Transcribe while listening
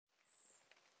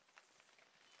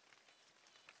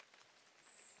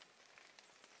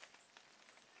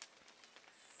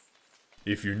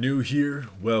If you're new here,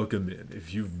 welcome in.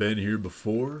 If you've been here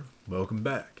before, welcome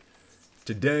back.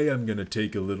 Today I'm going to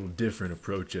take a little different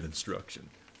approach at instruction.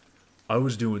 I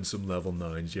was doing some level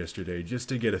 9s yesterday just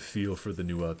to get a feel for the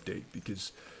new update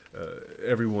because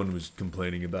everyone was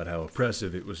complaining about how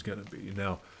oppressive it was going to be.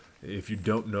 Now, if you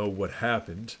don't know what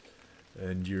happened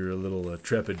and you're a little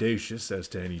trepidatious as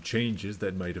to any changes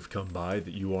that might have come by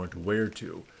that you aren't aware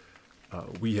to,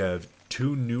 we have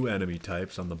 2 new enemy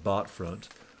types on the bot front,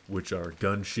 which are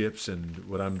gunships and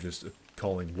what I'm just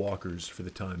calling walkers for the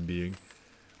time being,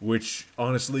 which,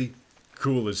 honestly,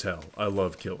 cool as hell. I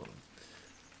love killing them.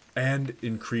 And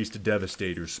increased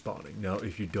Devastators spawning. Now,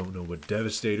 if you don't know what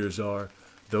Devastators are,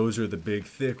 those are the big,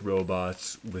 thick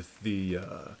robots with the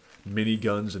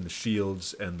miniguns and the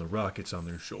shields and the rockets on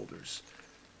their shoulders.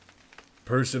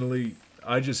 Personally,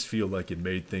 I just feel like it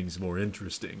made things more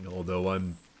interesting, although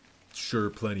I'm sure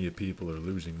plenty of people are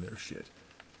losing their shit.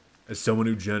 As someone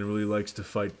who generally likes to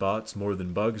fight bots more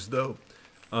than bugs, though,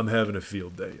 I'm having a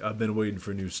field day. I've been waiting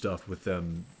for new stuff with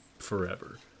them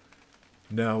forever.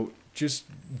 Now, just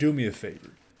do me a favor.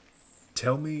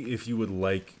 Tell me if you would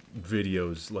like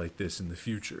videos like this in the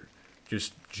future.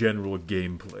 Just general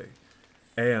gameplay.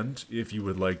 And if you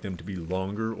would like them to be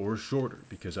longer or shorter,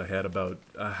 because I had about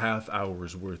a half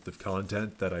hour's worth of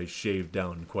content that I shaved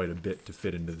down quite a bit to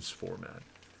fit into this format.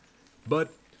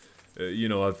 But you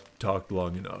know, I've talked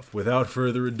long enough. Without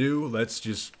further ado, let's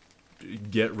just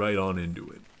get right on into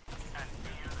it.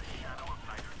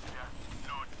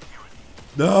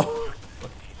 No!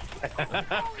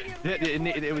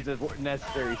 it was a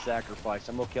necessary sacrifice.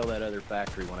 I'm gonna kill that other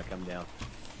factory when I come down.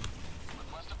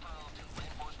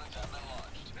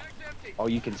 Oh,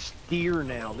 you can steer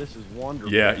now. This is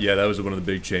wonderful. Yeah, that was one of the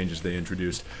big changes they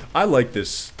introduced. I like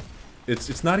this.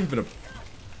 It's not even a...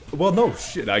 Well, no,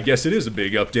 shit, I guess it is a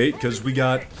big update, because we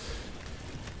got...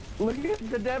 Look at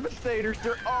the Devastators,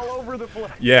 they're all over the place.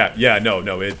 Yeah,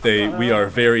 no, we are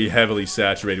very heavily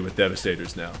saturated with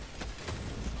Devastators now.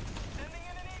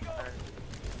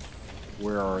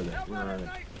 Where are they?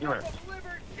 Where?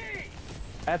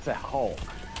 That's a Hulk.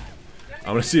 I'm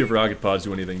gonna see if rocket pods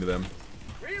do anything to them.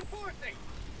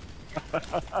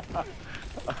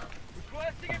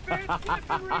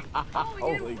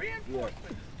 Holy shit.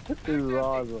 This is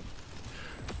awesome.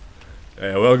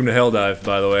 Hey, welcome to Helldive,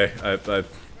 by the way.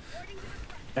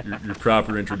 Your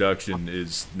proper introduction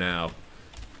is now.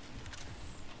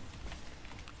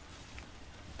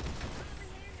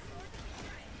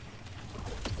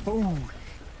 Ooh.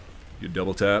 You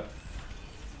double tap.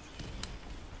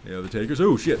 Yeah, the takers.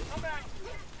 Oh shit.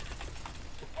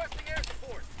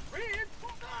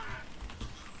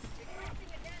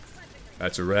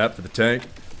 That's a wrap for the tank.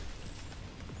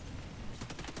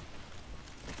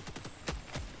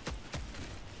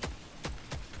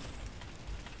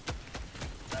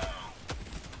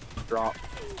 Drop.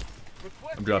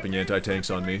 I'm dropping anti-tanks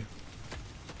on me.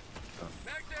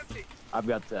 I've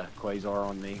got the Quasar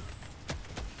on me.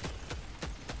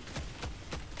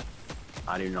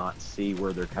 I do not see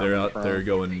where they're coming from. They're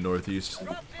going northeast.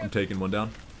 I'm taking one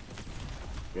down.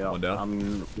 Yeah, one down.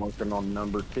 I'm working on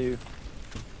number 2.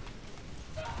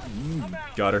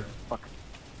 Got her. Fuck.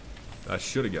 I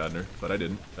should have gotten her, but I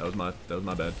didn't. That was my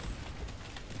bad.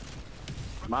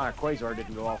 My Quasar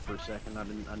didn't go off for a second. I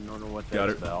don't know what Got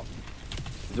that's her. about.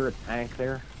 Is there a tank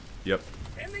there? Yep.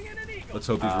 Let's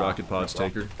hope these rocket pods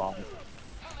take her.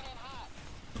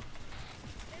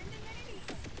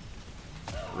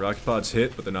 Rocket pods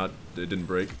hit, but they're not. It didn't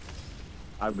break.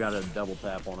 I've got a double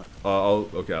tap on it.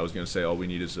 Okay, I was gonna say all we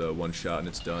need is one shot and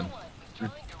it's done.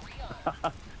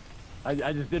 I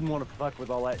just didn't want to fuck with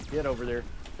all that shit over there.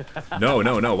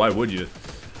 No. Why would you?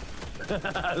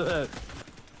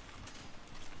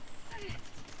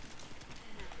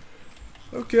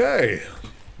 Okay.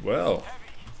 Well.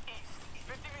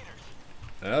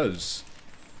 That was...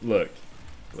 Look,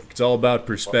 it's all about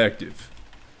perspective.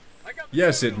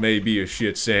 Yes, it may be a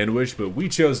shit sandwich, but we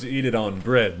chose to eat it on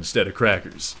bread instead of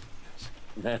crackers.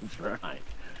 That's right.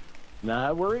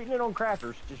 Nah, we're eating it on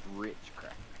crackers, just rich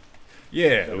crackers.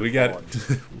 Yeah, we got...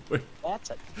 That's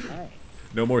a tank.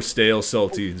 No more stale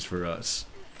saltines for us.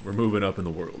 We're moving up in the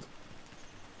world.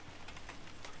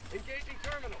 Engaging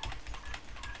terminal.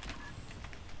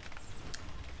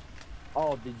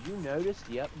 Oh, did you notice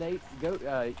the update?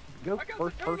 Go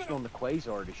first person on the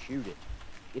Quasar to shoot it.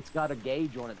 It's got a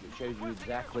gauge on it that shows you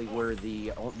exactly where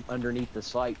the underneath the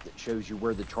sight that shows you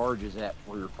where the charge is at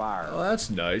for your fire. Oh, that's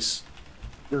nice.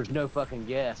 There's no fucking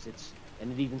guess.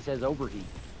 And it even says overheat,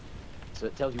 so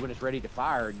it tells you when it's ready to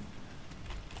fire.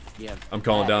 Yeah. I'm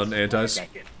calling down antis.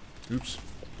 Oops.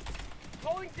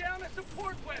 Calling down a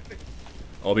support weapon.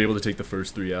 I'll be able to take the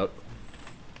first 3 out.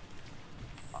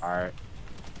 Alright.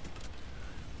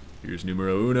 Here's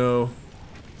numero uno.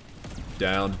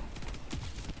 Down.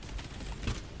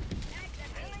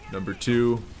 Number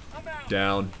 2.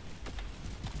 Down.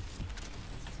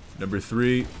 Number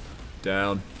 3.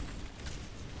 Down.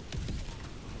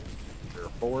 You're a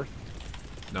 4th.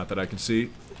 Not that I can see.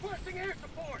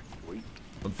 Sweet.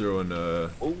 I'm throwing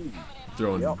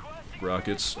Yep.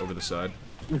 rockets over the side.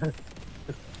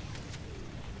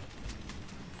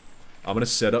 I'm gonna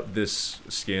set up this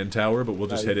scan tower, but we'll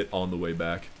just hit it on the way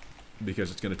back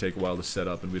because it's gonna take a while to set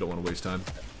up, and we don't want to waste time.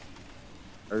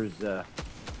 There's a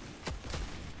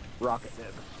rocket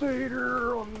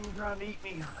devastator on trying to eat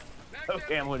me.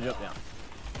 Okay, I'm gonna jump down.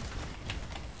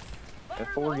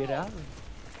 Before get out.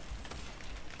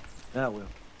 I will.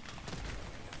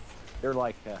 They're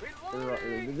like,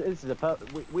 this is a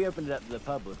we opened it up to the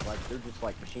public, like they're just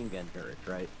like machine gun turrets,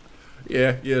 right?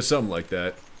 Yeah, something like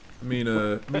that. I mean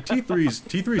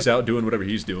T3's out doing whatever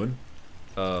he's doing.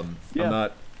 I'm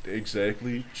not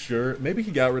exactly sure. Maybe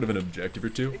he got rid of an objective or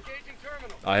two.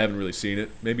 I haven't really seen it.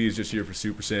 Maybe he's just here for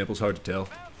super samples. Hard to tell.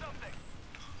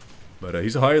 But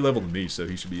he's a higher level than me, so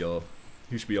he should be all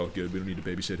good. We don't need to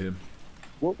babysit him.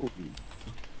 What will be?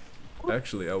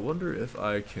 Actually, I wonder if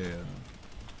I can.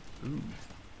 Ooh.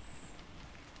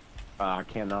 I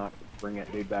cannot bring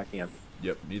that dude back in.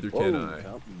 Yep, neither can I.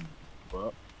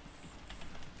 Well.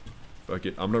 Fuck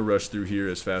it. I'm gonna rush through here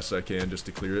as fast as I can just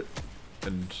to clear it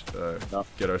and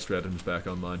get our stratagems back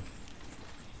online.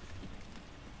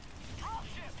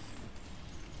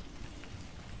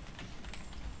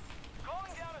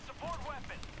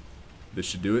 This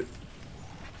should do it.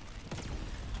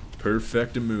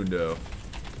 Perfectamundo.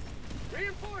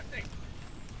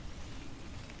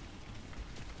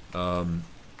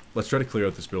 Let's try to clear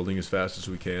out this building as fast as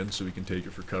we can so we can take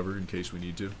it for cover in case we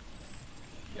need to.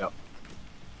 Yep.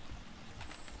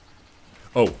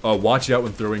 Oh, watch out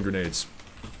when throwing grenades.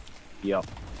 Yep.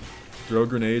 Throw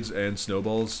grenades and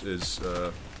snowballs is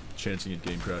chancing at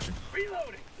game crashing.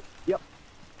 Reloading. Yep.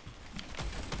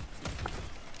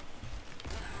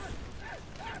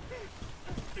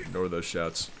 Ignore those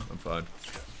shots. I'm fine.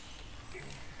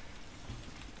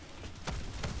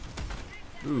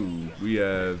 Ooh, we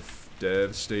have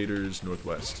Devastators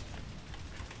northwest.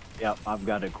 Yep, I've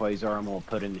got a quasar. I'm gonna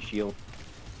put in the shield.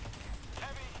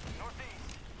 Heavy, northeast,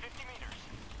 50 meters.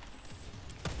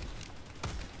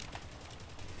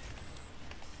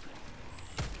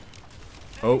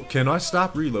 Oh, can I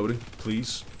stop reloading,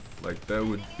 please? Like, that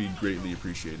would be greatly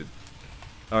appreciated.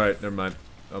 Alright, never mind.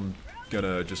 I'm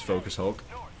gonna just focus Hulk.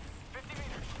 North, 50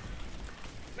 meters.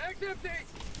 Max empty.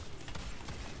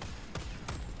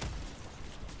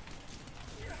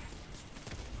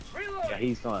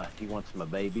 Yeah, he wants my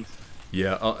babies.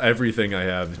 Yeah, everything I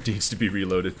have needs to be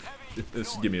reloaded.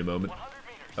 Just give me a moment.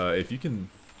 If you can...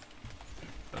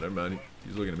 Oh, never mind.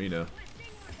 He's looking at me now.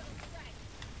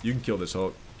 You can kill this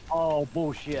Hulk. Oh,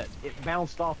 bullshit. It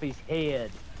bounced off his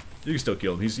head. You can still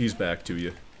kill him. He's back to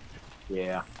you.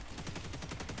 Yeah.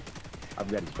 I've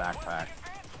got his backpack.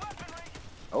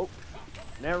 Oh,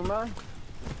 never mind.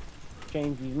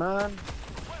 Changed his mind.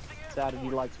 Decided he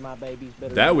likes my babies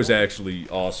better. That than was mine. actually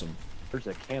awesome. There's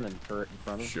a cannon turret in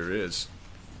front of him. Sure is.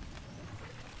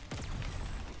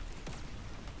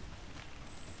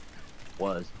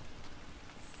 Was.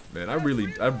 Man, I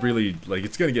really, like,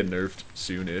 it's gonna get nerfed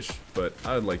soon-ish, but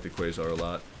I like the Quasar a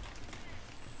lot.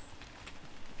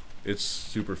 It's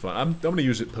super fun. I'm gonna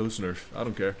use it post-nerf. I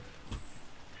don't care.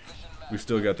 We've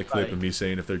still got the clip of me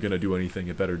saying if they're gonna do anything,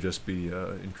 it better just be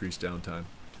increased downtime.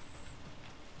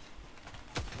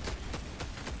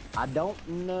 I don't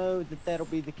know that that'll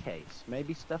be the case.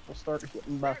 Maybe stuff will start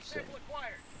getting buffed soon.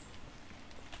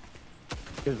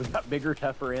 Because we've got bigger,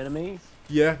 tougher enemies.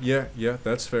 Yeah,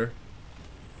 that's fair.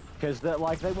 Because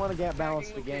like they want to get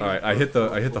balanced the game. All right, I hit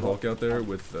the Hulk out there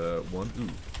with one. Ooh.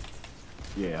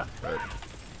 Yeah. All right.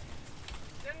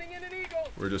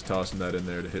 We're just tossing that in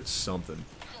there to hit something.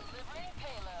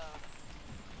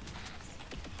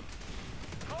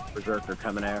 Berserker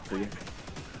coming after you.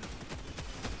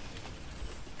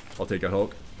 I'll take out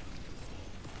Hulk.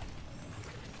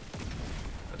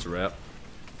 That's a wrap.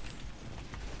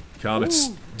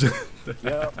 Comets.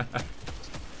 Yep.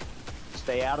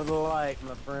 Stay out of the light,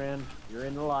 my friend. You're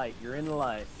in the light. You're in the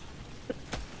light.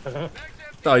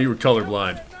 Oh, you were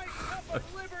colorblind.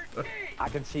 I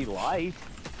can see light.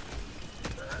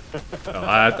 Oh,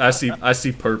 I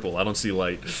see purple. I don't see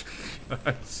light.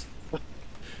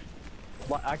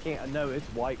 I can't. No, it's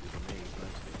white for me.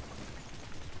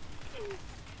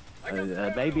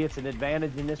 Maybe it's an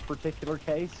advantage in this particular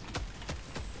case.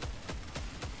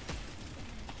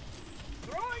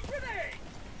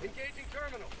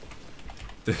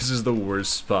 This is the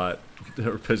worst spot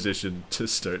or position to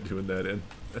start doing that in.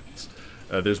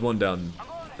 There's one down.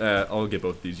 I'll get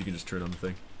both these. You can just turn on the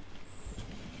thing.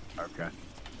 Okay.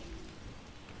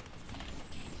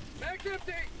 Mag's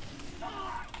empty.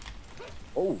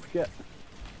 Oh shit.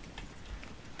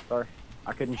 Sorry,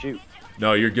 I couldn't shoot.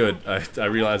 No, you're good. I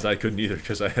realized I couldn't either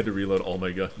because I had to reload all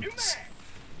my guns.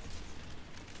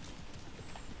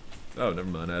 Oh, never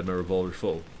mind. I had my revolver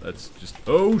full. That's just...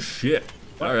 Oh, shit.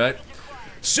 Alright.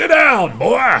 Sit down,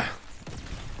 boy!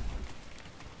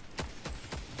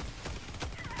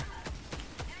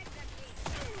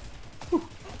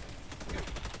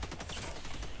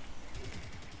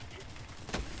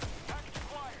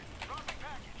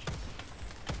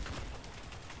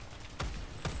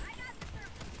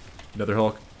 Another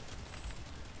Hulk.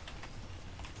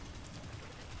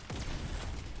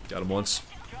 Got him once.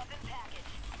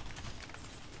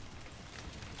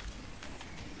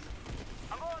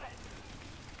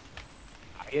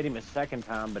 I hit him a second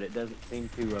time, but it doesn't seem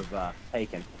to have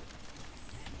taken.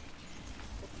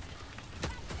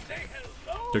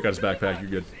 Took out his backpack. You're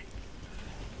good.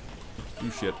 You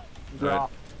shit. Alright.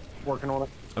 Working on it.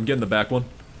 I'm getting the back one.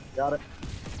 Got it.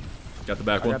 Got the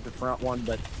back I one. got the front one,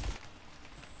 but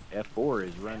F4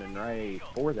 is running right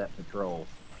for that patrol.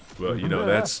 Well, you know,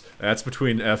 that's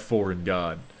between F4 and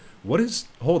God. What is...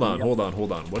 Hold on.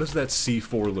 What is that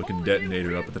C4 looking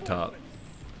detonator up at the top?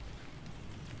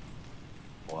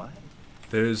 What?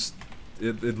 There's...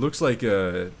 It looks like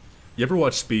You ever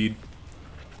watch Speed?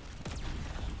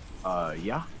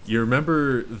 Yeah. You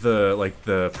remember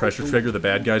the pressure trigger the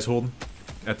bad guy's holding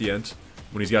at the end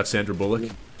when he's got Sandra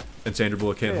Bullock and Sandra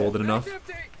Bullock can't hold it enough?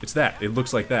 It's that. It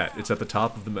looks like that. It's at the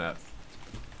top of the map.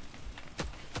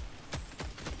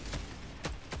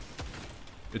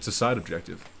 It's a side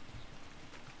objective.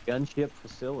 Gunship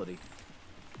facility.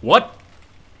 What?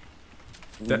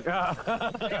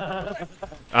 I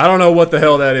don't know what the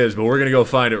hell that is, but we're gonna go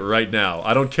find it right now.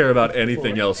 I don't care about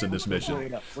anything else in this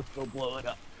mission. Let's go blow it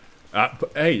up.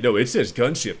 Hey, no, it says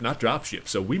gunship, not dropship.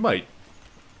 So we might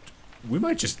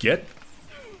just get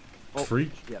free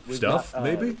stuff,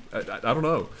 maybe. I don't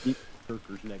know.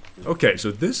 Okay,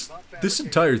 so this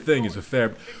entire thing is a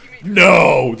fab.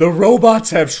 No, the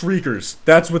robots have shriekers.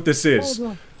 That's what this is.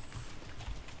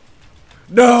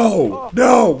 No,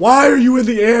 no. Why are you in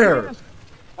the air?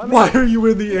 Why are you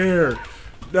in the air?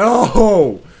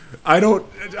 No. I don't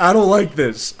like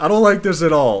this. I don't like this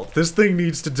at all. This thing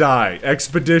needs to die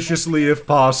expeditiously if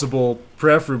possible,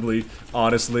 preferably.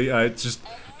 Honestly,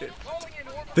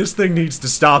 this thing needs to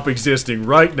stop existing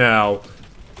right now.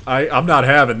 I'm not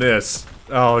having this.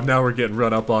 Oh, now we're getting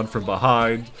run up on from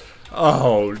behind.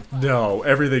 Oh no,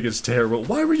 everything is terrible.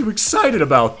 Why were you excited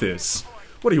about this?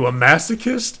 What are you, a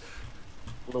masochist? A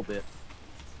little bit.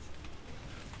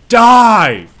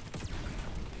 Die!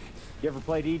 You ever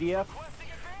played EDF?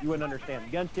 You wouldn't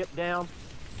understand. Gunship down.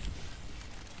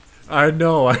 I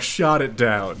know, I shot it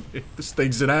down. This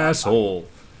thing's an asshole.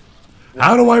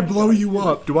 How do I blow you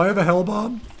up? Do I have a hell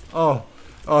bomb? Oh,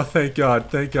 thank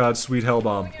God, sweet hell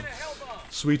bomb.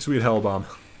 Sweet, sweet hell bomb.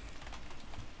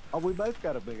 Oh, we both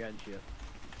got a big gunship.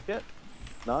 Shit.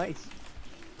 Nice.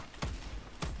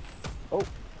 Oh.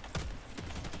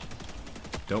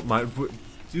 Don't mind.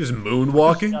 Just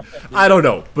moonwalking? I don't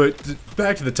know, but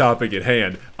back to the topic at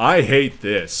hand. I hate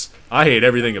this. I hate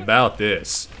everything about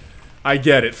this. I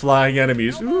get it, flying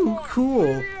enemies. Ooh,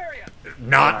 cool.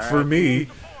 Not for me.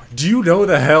 Do you know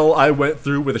the hell I went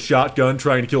through with a shotgun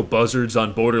trying to kill buzzards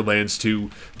on Borderlands 2?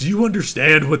 Do you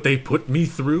understand what they put me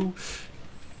through?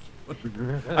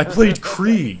 I played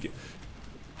Krieg.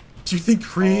 Do you think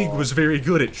Krieg was very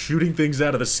good at shooting things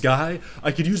out of the sky?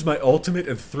 I could use my ultimate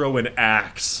and throw an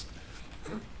axe.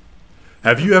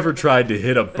 Have you ever tried to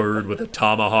hit a bird with a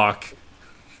tomahawk?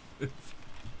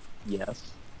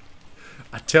 Yes.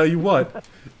 I tell you what,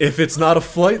 if it's not a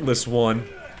flightless one,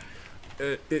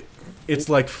 it's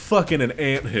like fucking an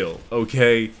anthill,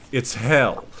 okay? It's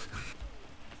hell.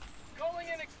 Calling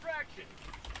in extraction.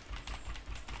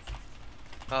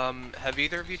 Have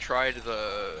either of you tried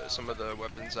some of the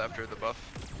weapons after the buff?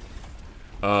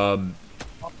 Not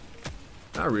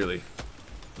really.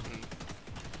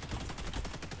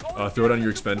 Throw it on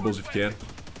your expendables if you can.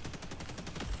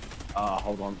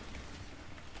 Hold on.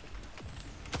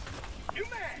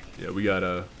 Yeah, we got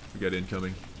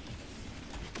incoming.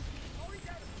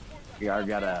 Yeah, I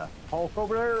got a Hulk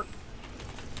over there.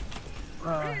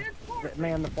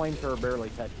 Man, the flamethrower barely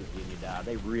touches you and you die.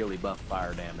 They really buff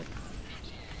fire damage.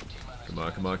 Come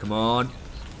on, come on, come on.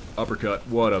 Uppercut.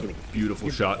 What a beautiful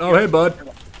shot. Oh, hey,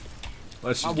 bud.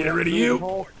 Let's just get rid of you.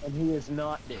 Hulk, and he is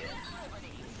not dead.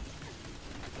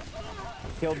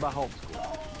 Killed by Hulk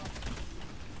squad.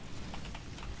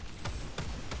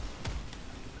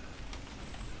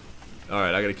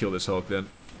 Alright, I gotta kill this Hulk then.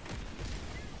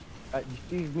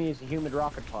 Excuse me as a humid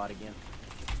rocket pod again.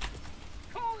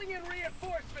 Calling in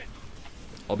reinforcements.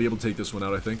 I'll be able to take this one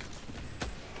out, I think.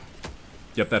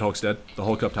 Yep, that Hulk's dead. The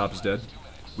Hulk up top is dead.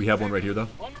 We have one right here, though.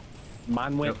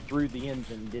 Mine went through the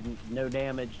engine, no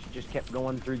damage, just kept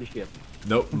going through the ship.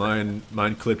 Nope, mine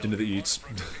clipped into the eats.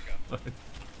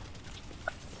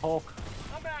 Hulk.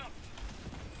 I'm out.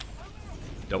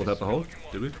 Double tap the Hulk?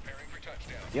 Did we?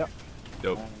 Yep.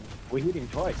 Dope. We hit him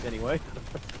twice anyway.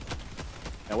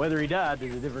 Now whether he died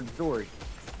is a different story.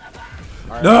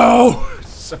 Right. No!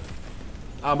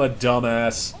 I'm a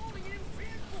dumbass. Calling in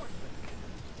reinforcements.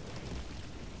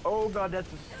 Oh god,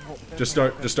 that's a... Just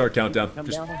start countdown. Come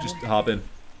Just down. hop in.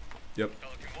 Yep.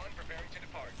 Pelican 1 preparing to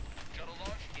depart. Shuttle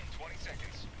launch in 20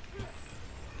 seconds.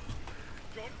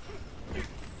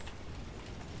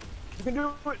 You can do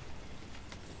it!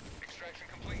 Extraction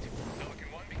complete.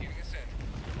 Pelican 1 beginning ascent.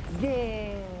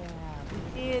 Yeah!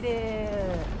 We did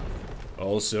it!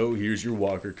 Also, here's your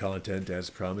walker content as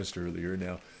promised earlier.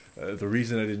 Now, the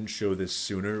reason I didn't show this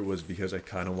sooner was because I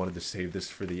kind of wanted to save this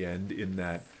for the end, in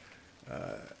that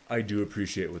I do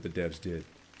appreciate what the devs did.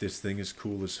 This thing is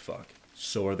cool as fuck.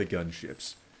 So are the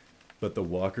gunships. But the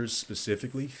walkers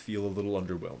specifically feel a little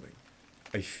underwhelming.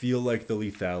 I feel like the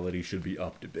lethality should be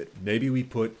upped a bit. Maybe we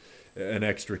put an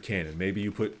extra cannon. Maybe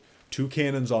you put 2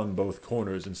 cannons on both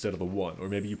corners instead of the 1. Or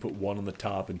maybe you put 1 on the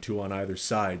top and 2 on either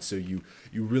side, so you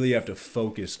really have to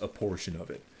focus a portion of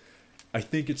it. I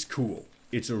think it's cool.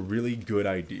 It's a really good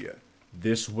idea.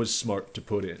 This was smart to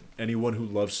put in. Anyone who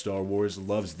loves Star Wars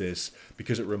loves this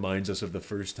because it reminds us of the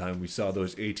first time we saw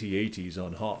those AT-ATs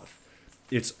on Hoth.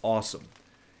 It's awesome.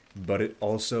 But it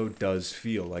also does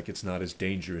feel like it's not as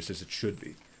dangerous as it should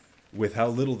be. With how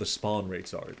little the spawn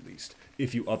rates are, at least.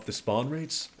 If you up the spawn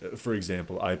rates, for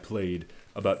example, I played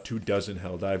about 24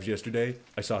 Helldives yesterday,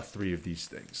 I saw 3 of these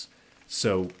things.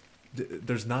 So,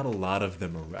 there's not a lot of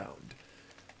them around.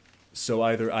 So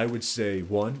either I would say,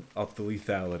 1, up the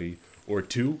lethality, or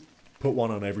 2, put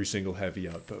 1 on every single heavy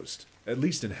outpost. At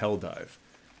least in Helldive,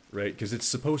 right? Because it's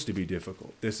supposed to be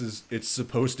difficult. It's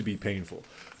supposed to be painful.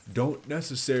 Don't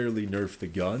necessarily nerf the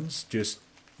guns, just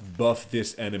buff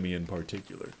this enemy in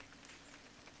particular.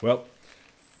 Well,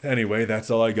 anyway, that's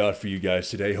all I got for you guys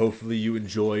today. Hopefully you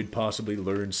enjoyed, possibly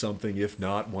learned something. If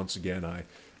not, once again, I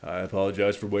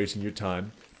apologize for wasting your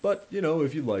time. But, you know,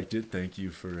 if you liked it, thank you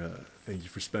for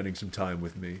spending some time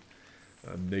with me.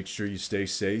 Make sure you stay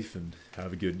safe and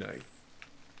have a good night.